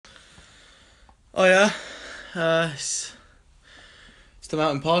Oh yeah, it's the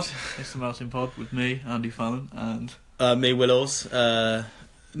Mountain Pod. It's the Melting Pod with me, Andy Fallon, and Me, Willows.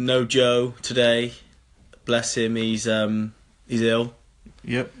 No Joe today. Bless him. He's ill.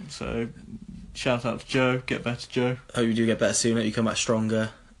 yep. So shout out to Joe. Get better, Joe. Hope you do get better soon. Hope you come back stronger.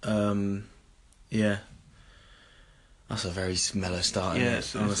 Yeah. That's a very mellow start. Yeah,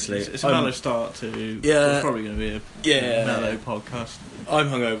 honestly, it's a mellow start to. Yeah. It's probably going to be a mellow podcast. I'm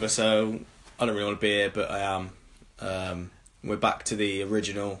hungover, so I don't really want to be here, but I am. We're back to the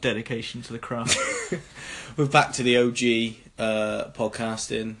original Dedication to the craft. We're back to the OG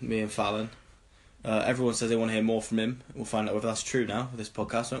podcasting. Me and Fallon. Everyone says they want to hear more from him. We'll find out whether that's true now with this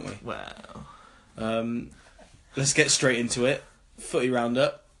podcast, won't we? Well, let's get straight into it. Footy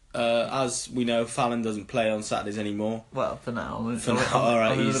roundup. As we know, Fallon doesn't play on Saturdays anymore. well, for now. I'm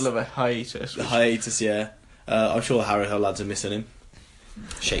alright, in the middle of a hiatus. The hiatus, yeah. I'm sure the Harry Hill lads are missing him.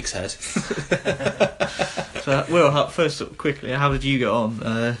 Shakes head. So, Will, first up, quickly, how did you get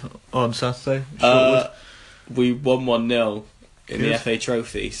on Saturday? We won 1-0 in Good. the FA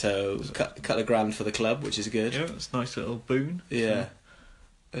Trophy, so cut a grand for the club, which is good. Yeah, it's a nice little boon. Yeah.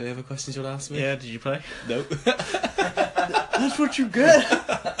 Any other questions you want to ask me? Yeah, did you play? No. That's what you get.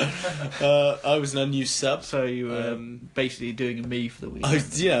 I was an unused sub. So you were basically doing a me for the week.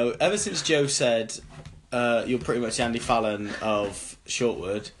 Ever since Joe said you're pretty much Andy Fallon of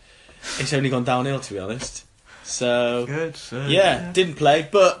Shortwood, it's only gone downhill, to be honest. So Good. So, didn't play,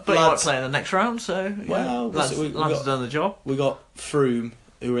 but you might lads, play in the next round. So well, lads have done the job. We got Froome,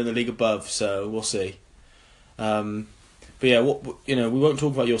 who were in the league above, so we'll see. But yeah, we won't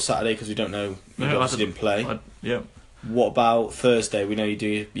talk about your Saturday because we don't know. You obviously didn't play. Yeah. What about Thursday? We know you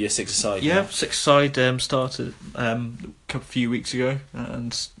do your six-a-side. Yeah, six-a-side started a few weeks ago,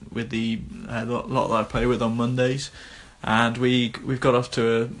 and with the lot that I play with on Mondays, and we've got off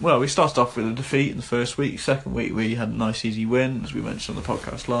to we started off with a defeat in the first week. Second week we had a nice easy win, as we mentioned on the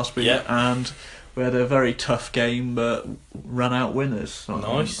podcast last week, and we had a very tough game, but ran out winners on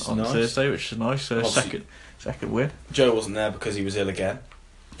Thursday, which is nice. So second win. Joe wasn't there because he was ill again.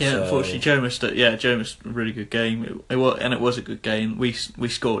 Yeah, so. Unfortunately, Joe missed it. Yeah, Joe missed a really good game. It was a good game. We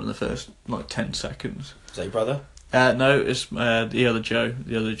scored in the first 10 seconds. Is that your brother? No, it's the other Joe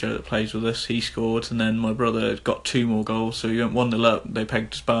that plays with us. He scored, and then my brother got 2 more goals. So we went 1-0 up. They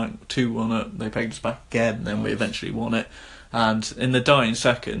pegged us back. 2-1 up. They pegged us back again. And then we eventually won it. And in the dying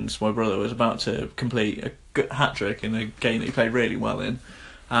seconds, my brother was about to complete a good hat trick in a game that he played really well in.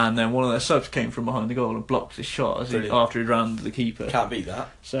 And then one of their subs came from behind the goal and blocked his shot after he'd rounded the keeper. Can't beat that.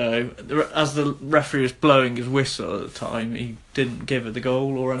 So, as the referee was blowing his whistle at the time, he didn't give it the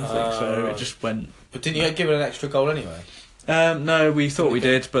goal or anything, so it just went... But didn't you give it an extra goal anyway? No, we thought we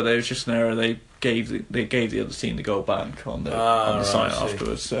did, but it was just an error. They gave the other team the goal back on the site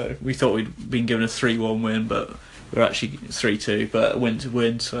afterwards. So we thought we'd been given a 3-1 win, but we were actually 3-2, but a win to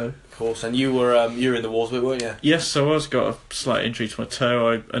win, so... Of course, and you were in the wars with, weren't you? Yes, I was. Got a slight injury to my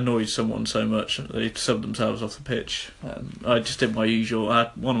toe. I annoyed someone so much they subbed themselves off the pitch. I just did my usual. I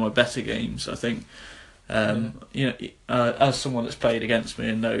had one of my better games, I think. As someone that's played against me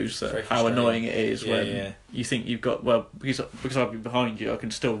and knows that how annoying it is when you think you've got because I've been behind you, I can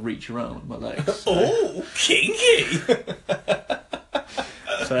still reach around with my legs. So. Oh, kinky!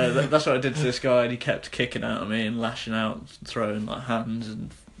 So that's what I did to this guy, and he kept kicking out at me and lashing out, throwing hands and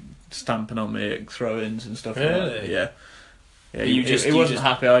stamping on me at throw-ins and stuff. Really? Like that. Yeah. He wasn't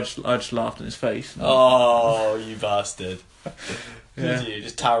happy. I just laughed in his face. Oh, you bastard! Yeah. Did you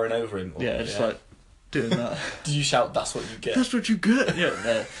just towering over him? Doing that. Did you shout, "That's what you get"? That's what you get. Yeah.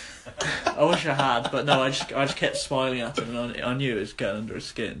 No. I wish I had, but no. I just kept smiling at him, and I knew it was getting under his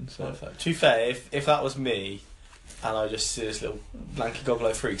skin. So. Perfect. To be fair, if that was me, and I just see this little blanky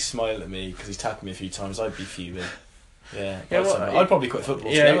goggle-eyed freak smile at me because he's tapped me a few times, I'd be fuming. Yeah, I'd probably quit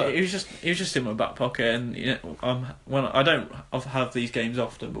football. Yeah, he was just in my back pocket, and when I don't have these games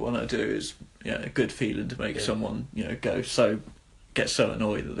often, but when I do, it's a good feeling to make someone get so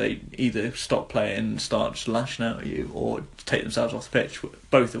annoyed that they either stop playing and start just lashing out at you, or take themselves off the pitch.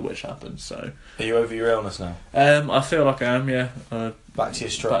 Both of which happen. So, are you over your illness now? I feel like I am. Yeah. Back to your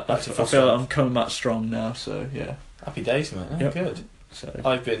strong. I feel like I'm coming back strong now. So yeah. Happy days, mate. Yep. Good. So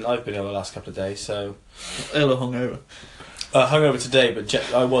I've been ill the last couple of days, so ill or hungover. Hungover today, but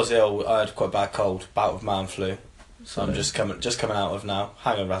I was ill. I had quite a bad cold, bout of man flu. So I'm just coming out of now.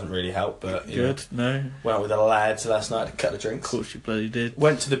 Hangover hasn't really helped, but no. Went out with the lads last night to cut the drinks. Of course you bloody did.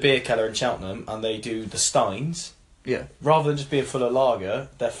 Went to the beer keller in Cheltenham, and they do the Steins. Yeah. Rather than just being full of lager,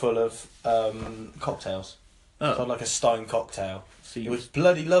 they're full of cocktails. Oh. So I had like a Stein cocktail. So it was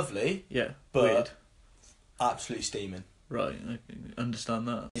bloody lovely. Yeah. But weird. Absolutely steaming. Right, I can understand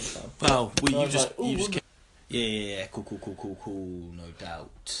that. Well, So you just like, yeah, cool, no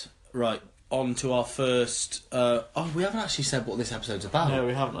doubt. Right, on to our first. We haven't actually said what this episode's about. No,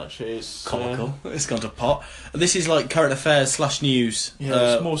 we haven't actually. It's comical. It's gone to pot. This is like current affairs / news.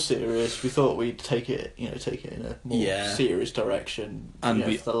 Yeah, it's more serious. We thought we'd take it in a more serious direction, and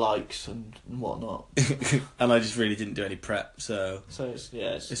for the likes and whatnot. And I just really didn't do any prep, so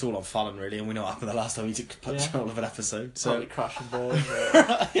it's all on Fallon really, and we know what happened the last time we took control of an episode. So probably crash and burn.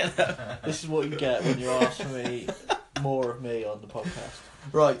 This is what you get when you ask me more of me on the podcast.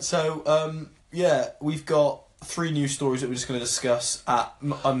 Right, so we've got 3 news stories that we're just going to discuss I'm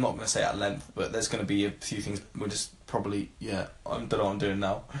not going to say at length, but there's going to be a few things we're just probably, I don't know what I'm doing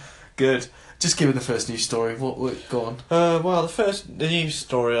now. Good. Just give me the first news story. What go on. The news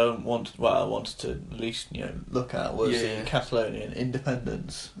story I wanted to at least look at was the Catalonian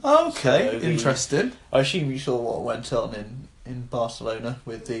independence. Okay, so interesting. I assume you saw what went on in Barcelona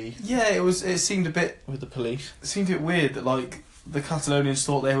with the... Yeah, it seemed a bit... With the police. It seemed a bit weird that, like, the Catalonians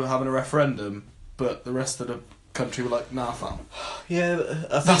thought they were having a referendum, but the rest of the country were like, nah, fam. Yeah,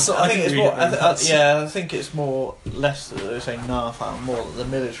 I think it's more less that they were saying nah, fam, more that the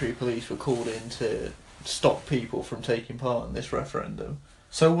military police were called in to stop people from taking part in this referendum.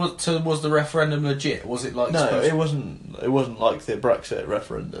 So was the referendum legit? Was it like... No, it wasn't like the Brexit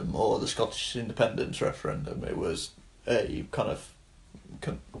referendum or the Scottish independence referendum. It was a kind of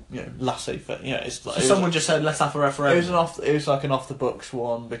laissez-faire. It's like someone just said let's have a referendum. It was like an off the books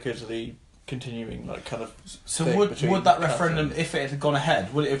one because of the continuing kind of. So would that referendum, if it had gone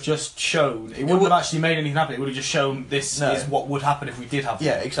ahead, would it have just shown? It wouldn't have actually made anything happen. It would have just shown this is what would happen if we did have.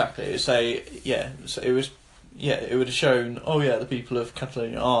 Yeah, exactly. It would have shown. The people of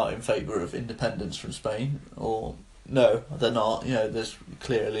Catalonia are in favour of independence from Spain, or no, they're not. There's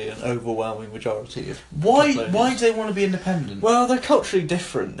clearly an overwhelming majority of. Why do they want to be independent? Well, they're culturally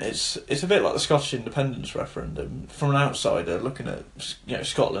different. It's a bit like the Scottish independence referendum. From an outsider looking at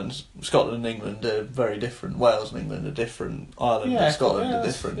Scotland and England are very different. Wales and England are different. Ireland and Scotland are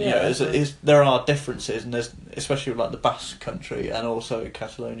different. There are differences, and there's especially like the Basque country and also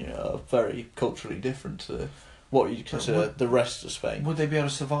Catalonia are very culturally different to what you consider the rest of Spain. Would they be able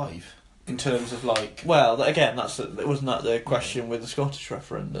to survive? In terms of like... Well, again, wasn't that the question with the Scottish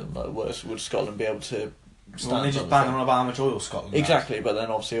referendum? Like, would Scotland be able to stand they just ban on how much oil Scotland has? Exactly, but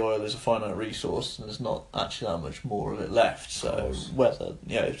then obviously oil is a finite resource and there's not actually that much more of it left. So whether,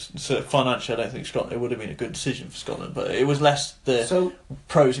 financially I don't think it would have been a good decision for Scotland, but it was less the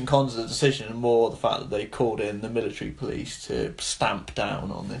pros and cons of the decision and more the fact that they called in the military police to stamp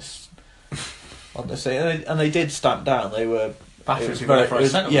down on this thing. And they did stamp down. They were... It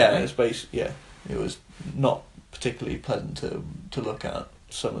was not particularly pleasant to look at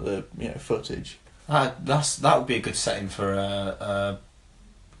some of the footage. That would be a good setting for a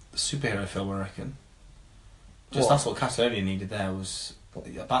superhero film, I reckon. That's what Catalonia needed. There was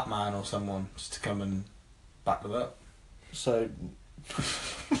a Batman or someone just to come and back them up. So.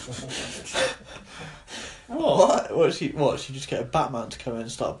 What? She just get a Batman to come in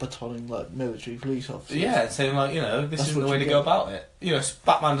and start batoning like military police officers? Yeah, saying like this isn't the way to go about it.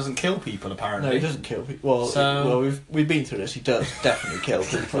 Batman doesn't kill people apparently. No, he doesn't kill people. We've been through this. He does definitely kill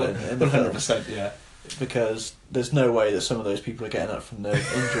people in the 100%. Yeah, because there's no way that some of those people are getting up from their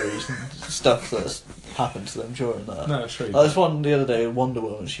injuries and stuff that's happened to them during that. No, true. There's one the other day, Wonder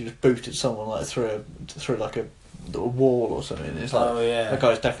Woman. She just booted someone like through like a wall or something. It's like that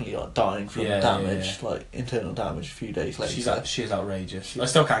guy's definitely like dying from damage, like internal damage. A few days later, she's outrageous. I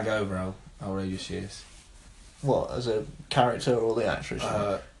still can't get over how outrageous she is. What, as a character or the actress?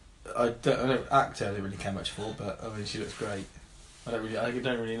 I don't really care much for, but I mean she looks great. I don't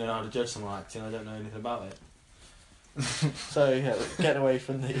really know how to judge someone acting. I don't know anything about it. So getting away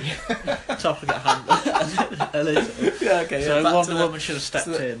from the topic at hand a little. So Wonder Woman should have stepped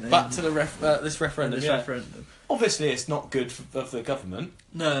in. Back to the this referendum. Referendum. Obviously, it's not good of the government.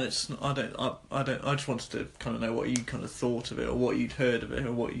 No, it's not. I don't. I just wanted to kind of know what you kind of thought of it, or what you'd heard of it,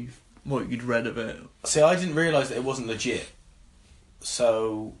 or what you'd read of it. See, I didn't realise that it wasn't legit.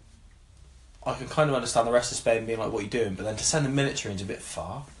 So I can kind of understand the rest of Spain being like, "What are you doing?" But then to send the military is a bit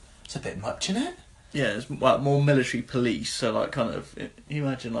far. It's a bit much, isn't it? Yeah, it's like more military police. So like, kind of,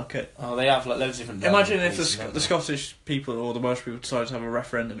 imagine like a. Oh, they have like loads of different. Imagine if the Scottish people or the Welsh people decided to have a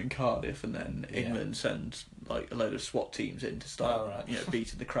referendum in Cardiff, and then England sends like a load of SWAT teams in to start,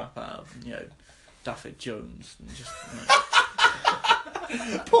 beating the crap out of Daffy Jones and just.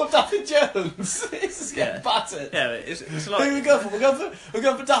 Poor Daffy Jones. He's just getting battered. Yeah, it's like. Who we go for? We're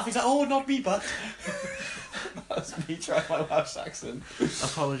going for Daffy. He's like, oh, not me, but. That's me trying my Welsh accent.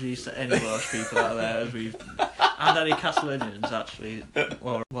 Apologies to any Welsh people out there and any Catalonians actually.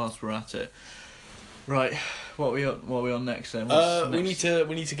 Whilst we're at it, right? What are we on next then? We need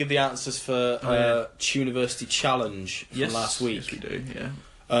to give the answers for University Challenge from last week. Yes, we do. Yeah.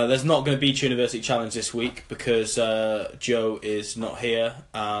 There's not going to be University Challenge this week because Joe is not here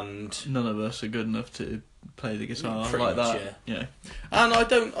and none of us are good enough to play the guitar pretty like much, that. Yeah. And I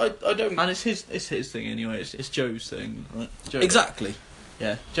don't. And it's his thing anyway. It's Joe's thing, right? Joe, exactly.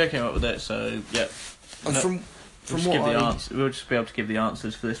 Yeah. Joe came up with it, so yeah. And from we'll just be able to give the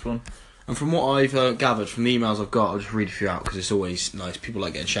answers for this one. And from what I've gathered from the emails I've got, I'll just read a few out because it's always nice. People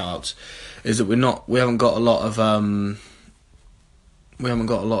like getting shout-outs. Is that we haven't got a lot of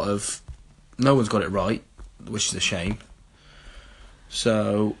no one's got it right, which is a shame.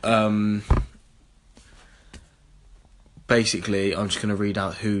 So basically, I'm just going to read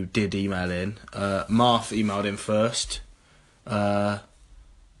out who did email in. Marth emailed in first. That's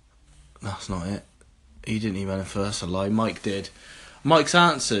not it. He didn't email in first. A lie. Mike did. Mike's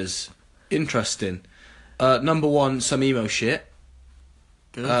answers. Interesting. Number one, some emo shit.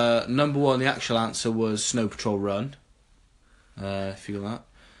 Good. Number one, the actual answer was Snow Patrol Run. If you got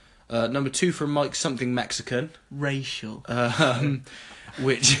that. Number two from Mike, something Mexican. Racial.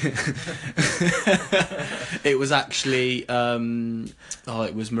 Which it was actually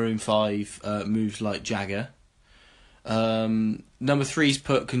it was Maroon 5, Moves Like Jagger. Number three's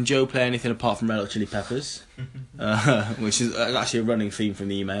put, can Joe play anything apart from Red Hot Chili Peppers? Which is actually a running theme from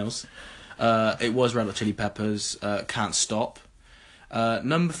the emails. It was Red Hot Chili Peppers, Can't Stop.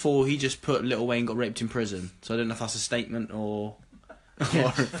 Number four, he just put Lil Wayne got raped in prison. So I don't know if that's a statement or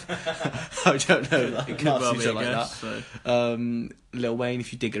I don't know. Like, Could well be, like guess, that. So. Lil Wayne,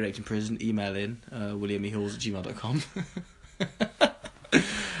 if you did get raped in prison, email in williamehalls@gmail.com.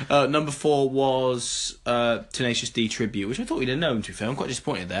 Number four was Tenacious D Tribute, which I thought we'd have known, to be fair. I'm quite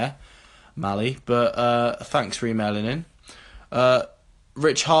disappointed there, Mally. But thanks for emailing in.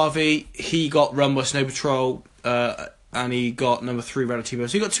 Rich Harvey, he got Run by Snow Patrol, and he got number three, Red Hot Chili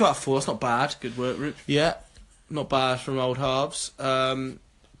Peppers. So he got 2 out of 4. That's not bad. Good work, Rich. Yeah, not bad from old halves. Marth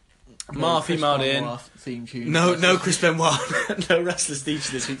emailed in. Theme tune. No Chris Benoit. No Restless Deep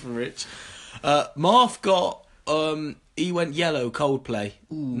this week from Rich. Marth got he went Yellow, Coldplay.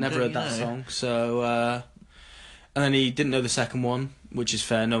 Ooh, never heard that song. So and then he didn't know the second one, which is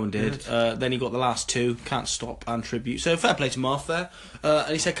fair. No one did. Then he got the last two, Can't Stop and Tribute. So fair play to Marth there.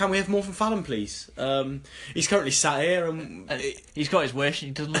 And he said, "Can we have more from Fallon, please?" He's currently sat here and he's got his wish and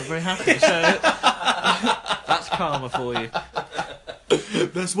he doesn't look very happy. So that's karma for you.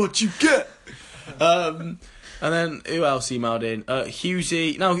 That's what you get. And then who else emailed in?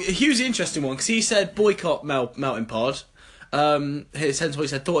 Hughesy. Now Hughesy, interesting one because he said boycott Melting Pod. His sense what he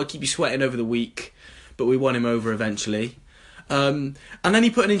said, thought I'd keep you sweating over the week, but we won him over eventually. And then he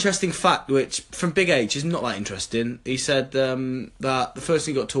put an interesting fact, which from Big H is not that interesting. He said that the first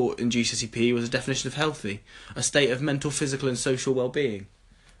thing he got taught in GCSEP was a definition of healthy, a state of mental, physical, and social well-being.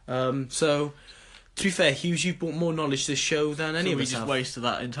 So. To be fair, Hughes, you've brought more knowledge to this show than any of us have. We just wasted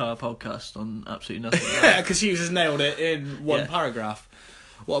that entire podcast on absolutely nothing. Yeah, because Hughes has nailed it in one paragraph.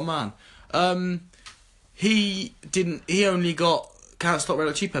 What a man. He only got Can't Stop Red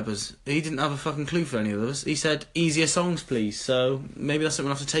Hot Chili Peppers. He didn't have a fucking clue for any of those. He said, easier songs, please. So maybe that's something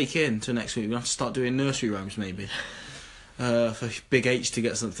we'll have to take in to next week. We'll have to start doing nursery rhymes, maybe. For Big H to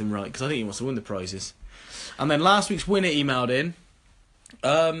get something right, because I think he wants to win the prizes. And then last week's winner emailed in.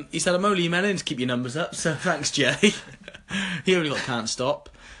 He said, I'm only emailing to keep your numbers up, so thanks, Jay. He only got Can't Stop.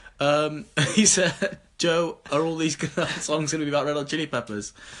 He said, Joe, are all these songs going to be about Red Hot Chili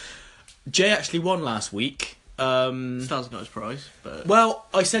Peppers? Jay actually won last week. Stan's got his prize. But... Well,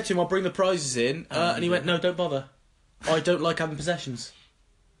 I said to him, I'll bring the prizes in, and he went, no, don't bother. I don't like having possessions.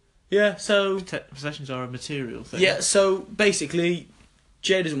 Yeah, so... Possessions are a material thing. Yeah, so basically...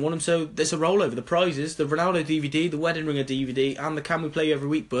 Jay doesn't want them, so there's a rollover. The prizes, the Ronaldo DVD, the Wedding Ringer DVD, and the Can We Play Every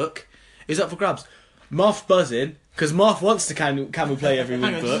Week book is up for grabs. Marth's buzzing, because Marth wants the Can We Play Every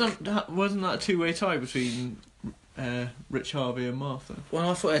Week book. Wasn't that a two-way tie between Rich Harvey and Marth? Then? Well,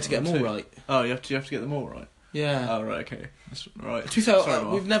 I thought I had to get them all right. Oh, you have to get them all right? Yeah. Oh, right, okay. That's right. To be fair,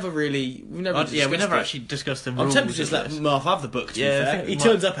 we've never actually discussed them. I'm tempted to just let Marth have the book, to be fair. He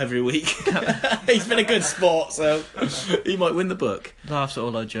turns up every week. He's been a good sport, so he might win the book. Laughs at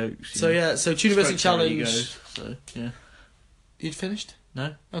all our jokes. So, yeah, so University Challenge... So, yeah. You'd finished?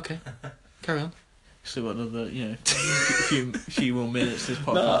 No. Okay. Carry on. Still got another, few more minutes this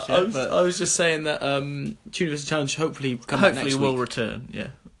podcast. No, I was just saying that University Challenge hopefully back next week. Will return, yeah.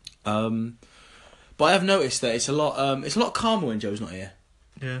 But I have noticed that it's a lot calmer when Joe's not here.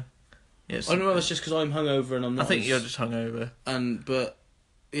 Yeah. Yes. I don't know if it's just because I'm hungover and I'm not. I think you're just hungover. But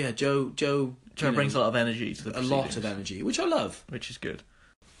yeah, Joe Brings a lot of energy to the proceedings. A lot of energy, which I love. Which is good.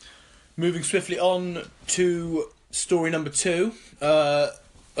 Moving swiftly on to story number 2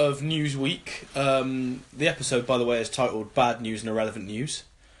 of Newsweek. The episode, by the way, is titled "Bad News and Irrelevant News,"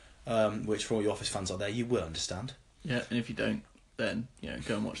 which for all you Office fans out there, you will understand. Yeah, and if you don't, then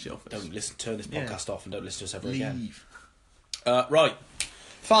go and watch The Office. Don't listen. Turn this podcast off and don't listen to us ever Leave. again. Right,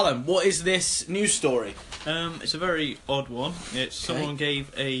 Fallon, what is this news story? It's a very odd one. It's someone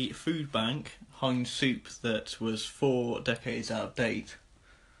gave a food bank Heinz soup that was 4 decades out of date.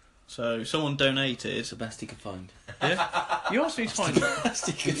 So someone donated. It's the best he could find. Yeah, you also need to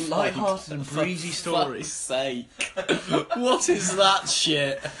find light-hearted and breezy stories. For sake, what is that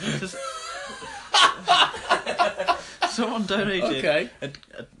shit? Someone donated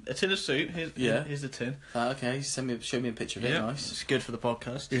a tin of soup. Here's the tin. Okay, show me a picture of it. Nice. It's good for the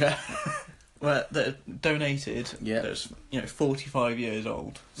podcast. Yeah. Well, that donated. Yeah. That's 45 years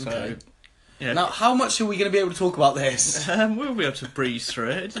old. So. Okay. Yeah. Now, how much are we going to be able to talk about this? We'll be able to breeze through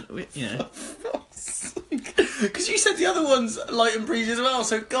it. Because you said the other one's light and breezy as well,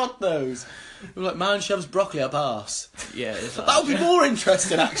 so God knows. We're like, man shoves broccoli up arse. Yeah, that would be more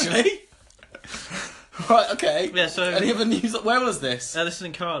interesting, actually. Right, okay. Yeah, so... Any other news? Where was this? This is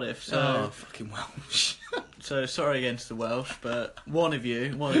in Cardiff, so... Oh, fucking Welsh. So, sorry against the Welsh, but one of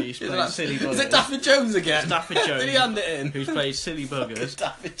you played silly buggers. Is it Daffyd Jones again? It's Daffyd Jones. Did he hand it in? Who's played silly buggers.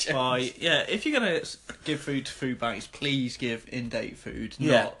 Daffyd Jones. If you're going to give food to food banks, please give in-date food.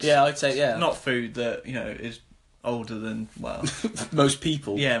 I'd say, Not food that, is older than, most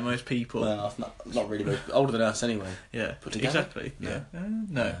people. Yeah, most people. Well, not really older than us anyway. Yeah, put together. Exactly. No.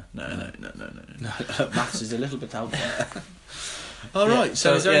 No. Maths is a little bit out there. All right.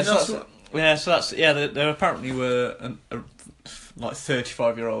 So is there anything else? There apparently were like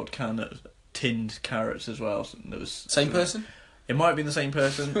 35-year-old can of tinned carrots as well. There was same person. It might have been the same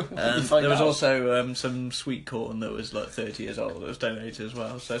person. There was also some sweet corn that was like 30 years old that was donated as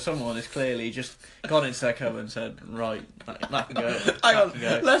well. So someone has clearly just gone into their cupboard and said, right, that can go. Hang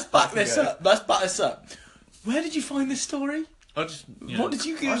on, let's back this up. Where did you find this story? I just, what did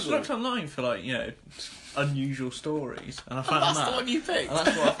you Google? I just looked online for unusual stories, and I found that's the one you picked. And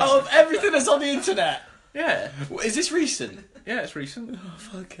that's what I found. Out of everything that's on the internet. Yeah. Is this recent? Yeah, it's recent. Oh,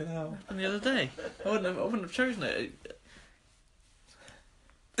 fucking hell. And the other day, I wouldn't have chosen it.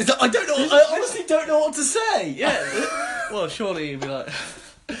 I don't know. I honestly don't know what to say. Yeah. Well, surely you'd be like.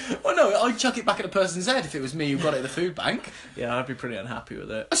 Well, no, I'd chuck it back at the person's head if it was me who got it at the food bank. Yeah, I'd be pretty unhappy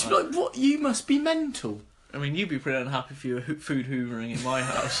with it. I'd be like, what? You must be mental. I mean, you'd be pretty unhappy if you were food hoovering in my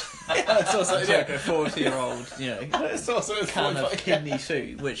house. It's also like a 40-year-old, it's also a can of kidney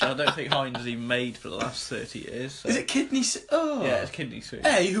soup, which I don't think Heinz has even made for the last 30 years. So. Is it kidney soup? Oh. Yeah, it's kidney soup.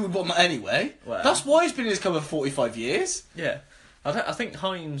 Hey, who would want that anyway? Well, that's why it's been in his cupboard for 45 years. Yeah. I think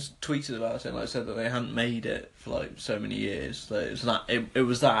Heinz tweeted about it, said that they hadn't made it for so many years. That it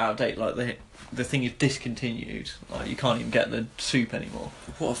was that out of date. The thing is discontinued. You can't even get the soup anymore.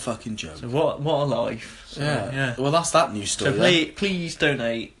 What a fucking joke! So what a life. So, yeah. Well, that's that news story. So please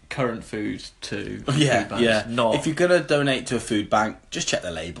donate current food to food banks. Yeah. Not if you're gonna donate to a food bank, just check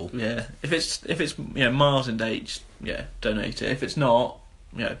the label. Yeah. If it's miles in date, just, donate it. If it's not.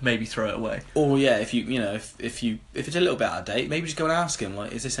 Maybe throw it away. Or if it's a little bit out of date, maybe just go and ask him,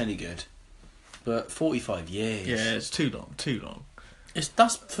 is this any good? But 45 years. Yeah, it's too long.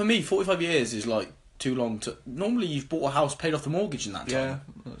 That's for me. 45 years is too long to. Normally, you've bought a house, paid off the mortgage in that time.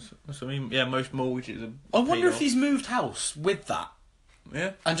 Yeah, that's what I mean. Yeah, most mortgages are. I wonder if off. he's moved house with that.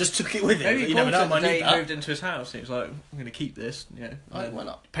 Yeah, and just took it with him. Maybe you never know. The day he moved into his house, he was like, "I'm going to keep this." Yeah, why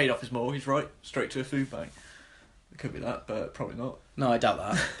not? Paid off his mortgage, right? Straight to a food bank. It could be that, but probably not. No, I doubt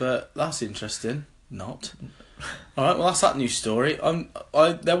that. But that's interesting. Not. All right. Well, that's that news story.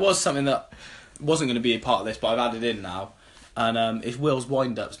 There was something that wasn't going to be a part of this, but I've added in now, and it's Will's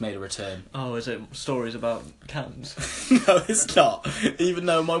wind-ups made a return. Oh, is it stories about cans? No, it's not. Even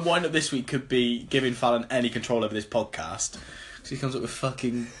though my wind-up this week could be giving Fallon any control over this podcast, because he comes up with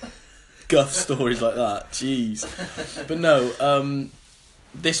fucking guff stories like that. Jeez. But no.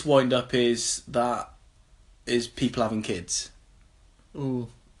 This wind-up is people having kids. Ooh.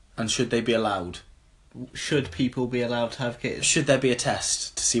 And should they be allowed? Should people be allowed to have kids? Should there be a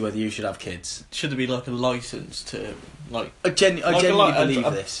test to see whether you should have kids? Should there be a licence to I genuinely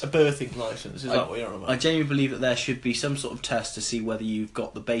believe this. A birthing licence, is that what you're on about? I genuinely believe that there should be some sort of test to see whether you've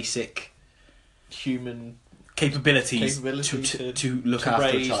got the basic human capabilities to look after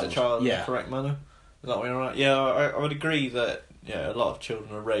raise a child in the correct manner. Is that what you're on about? Yeah, I would agree that a lot of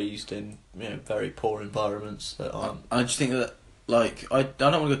children are raised in very poor environments that aren't. I just think that like, I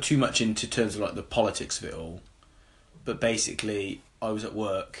don't want to go too much into terms of like the politics of it all, but basically I was at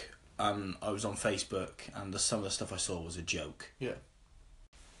work and I was on Facebook and some of the stuff I saw was a joke. Yeah.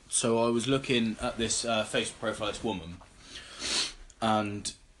 So I was looking at this Facebook profile of this woman,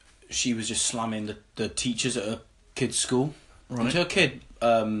 and she was just slamming the teachers at her kid's school. Right. And her kid,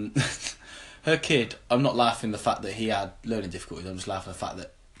 her kid, I'm not laughing at the fact that he had learning difficulties, I'm just laughing at the fact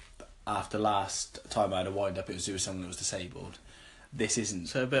that after last time I had a wind-up, it was with someone that was disabled. This isn't...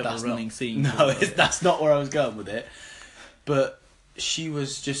 So a bit of a running theme. No, that's not where I was going with it. But she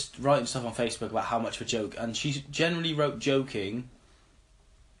was just writing stuff on Facebook about how much of a joke, and she generally wrote joking,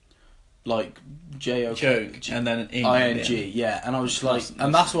 like Joke, and then an ing, yeah. And I was just like...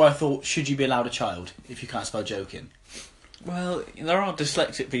 And that's why I thought, should you be allowed a child if you can't spell joking? Well, there are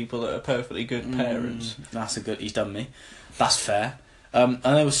dyslexic people that are perfectly good parents. That's a good... He's done me. That's fair. And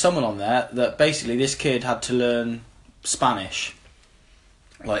there was someone on there that basically this kid had to learn Spanish,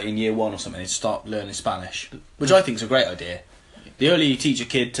 like in year 1 or something, to start learning Spanish, which I think is a great idea. The earlier you teach a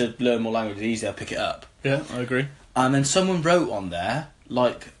kid to learn more language, the easier they'll pick it up. Yeah, I agree. And then someone wrote on there,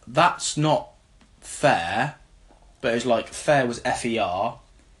 like, that's not fair, but it's like, fair was F-E-R,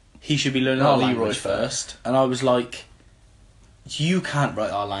 he should be learning our language first. And I was like... You can't write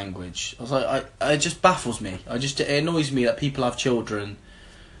our language. I was like, it just baffles me. It annoys me that people have children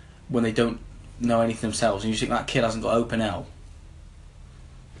when they don't know anything themselves, and you think that kid hasn't got open L.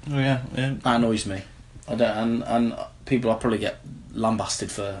 Oh yeah. That annoys me. I don't, and people will probably get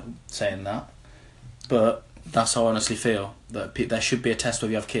lambasted for saying that, but that's how I honestly feel. That there should be a test where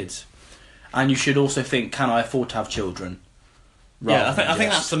you have kids, and you should also think, can I afford to have children? Yeah, I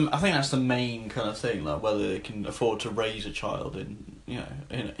think that's the main kind of thing, like whether they can afford to raise a child in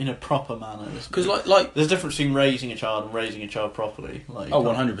a proper manner. Because like there's a difference between raising a child and raising a child properly. Like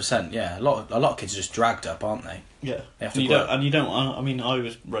 100%, yeah. A lot of kids are just dragged up, aren't they? Yeah, they have to you don't. I mean, I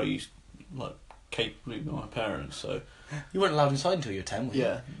was raised like capably by my parents, so you weren't allowed inside until you were 10, were you?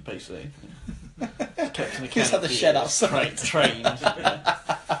 Yeah, basically. Kept in the just had the shed outside. Trained.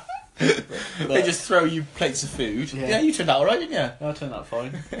 Yeah. They just throw you plates of food. Yeah, you turned out alright, didn't you? I turned out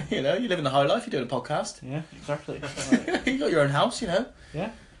fine. You know, you're living the high life, you're doing a podcast. Yeah, exactly. Right. You got your own house, you know. Yeah,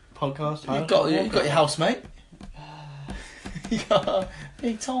 podcast. You've got your housemate. You got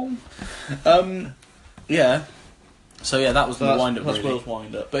Big Tom. Yeah. So yeah, that was the wind-up. That's really. Will's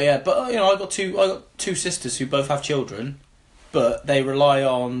wind-up. But yeah, you know, I got two sisters who both have children, but they rely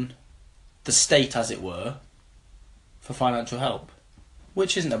on the state, as it were, for financial help.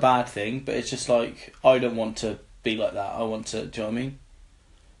 Which isn't a bad thing, but it's just like, I don't want to be like that. I want to, do you know what I mean?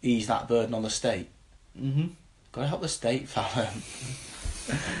 Ease that burden on the state. Mm-hmm. Gotta help the state, fella.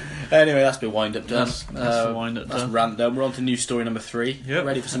 Anyway, that's been wind-up done. That's the wind-up done. That's rant done. We're on to news story number 3. Yep.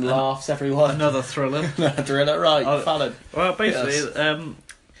 Ready for some laughs, everyone? Another thriller. Thriller, right, Fallon. Well, basically,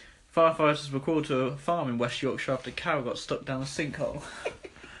 firefighters were called to a farm in West Yorkshire after a cow got stuck down a sinkhole.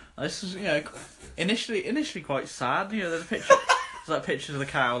 This is, initially quite sad. There's a picture... There's like pictures of the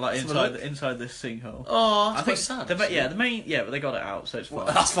cow like inside this sinkhole. Oh, that's quite sad. But they got it out, so it's fine. Well,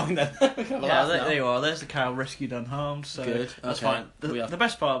 that's fine then. There you are. There's the cow rescued unharmed. So good. That's fine. The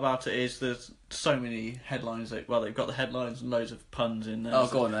best part about it is there's so many headlines. They've got the headlines and loads of puns in there. Oh,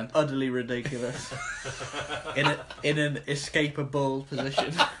 go on then. Utterly ridiculous. in an escapable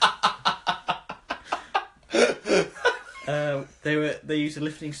position. They used a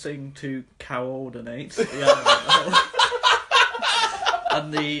lifting sting to coordinate the animal.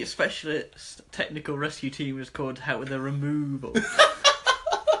 And the specialist technical rescue team was called to help with the removal.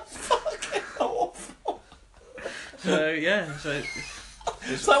 Fucking awful. So yeah, so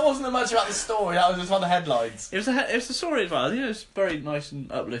that wasn't much about the story. That was just about the headlines. It was a story as well. It's very nice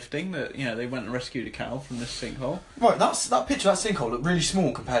and uplifting that they went and rescued a cow from this sinkhole. Right, that picture of that sinkhole looked really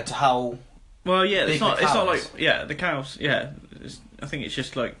small compared to how. Well, yeah, it's not like the cows. Yeah, I think it's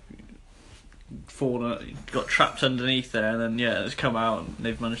just like got trapped underneath there, and then it's come out and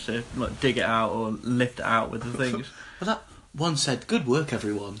they've managed to like dig it out or lift it out with the things. But that one said, "Good work,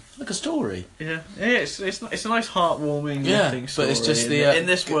 everyone." Like a story. Yeah. It's a nice heartwarming lifting story. But it's just in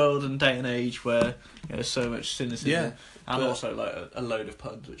this world and day and age where there's so much cynicism and also like a load of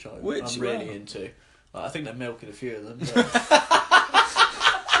puns which I'm really into. Like, I think they're milking a few of them. But...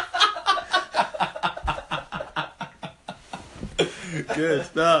 Good.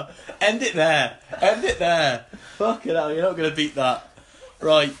 No. End it there. Fucking hell, you're not going to beat that.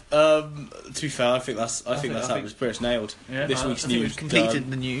 Right. To be fair, I think that's how it was pretty much nailed. Yeah, this week's news. We've completed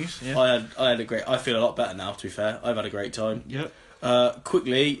the news. Yeah. I had a great. I feel a lot better now. To be fair, I've had a great time. Yep.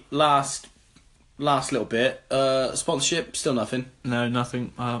 Quickly, last last little bit. Sponsorship, still nothing. No,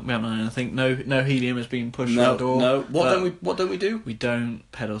 nothing. We haven't done anything. No helium has been pushed No, out the door. no. What don't we do? We don't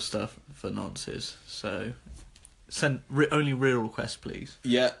peddle stuff for nonces. So send only real requests, please.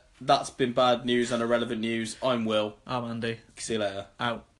 Yeah, that's been bad news and irrelevant news. I'm Will. I'm Andy. See you later. Out.